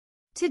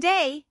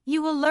Today,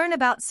 you will learn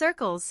about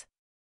circles.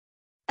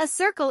 A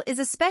circle is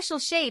a special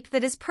shape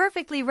that is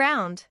perfectly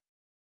round.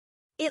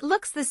 It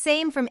looks the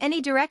same from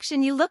any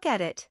direction you look at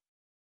it.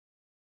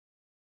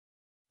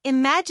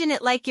 Imagine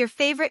it like your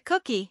favorite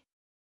cookie.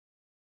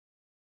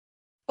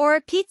 Or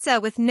a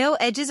pizza with no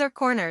edges or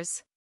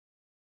corners.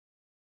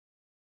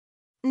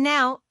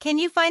 Now, can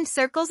you find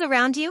circles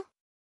around you?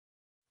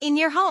 In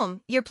your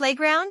home, your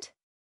playground?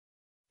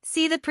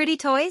 See the pretty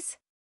toys?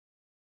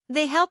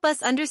 They help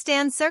us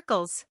understand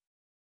circles.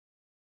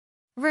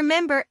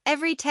 Remember,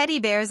 every teddy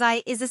bear's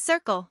eye is a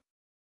circle.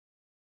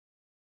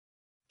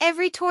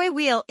 Every toy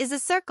wheel is a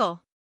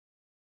circle.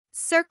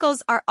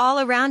 Circles are all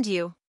around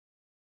you.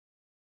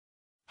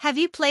 Have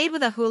you played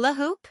with a hula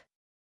hoop?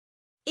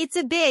 It's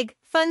a big,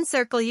 fun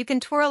circle you can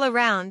twirl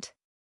around.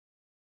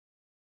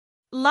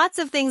 Lots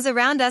of things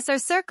around us are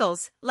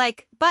circles,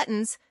 like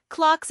buttons,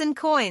 clocks and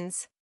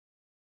coins.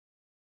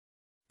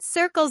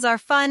 Circles are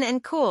fun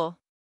and cool.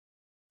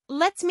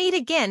 Let's meet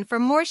again for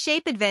more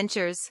shape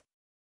adventures.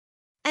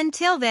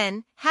 Until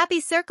then, happy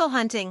circle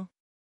hunting!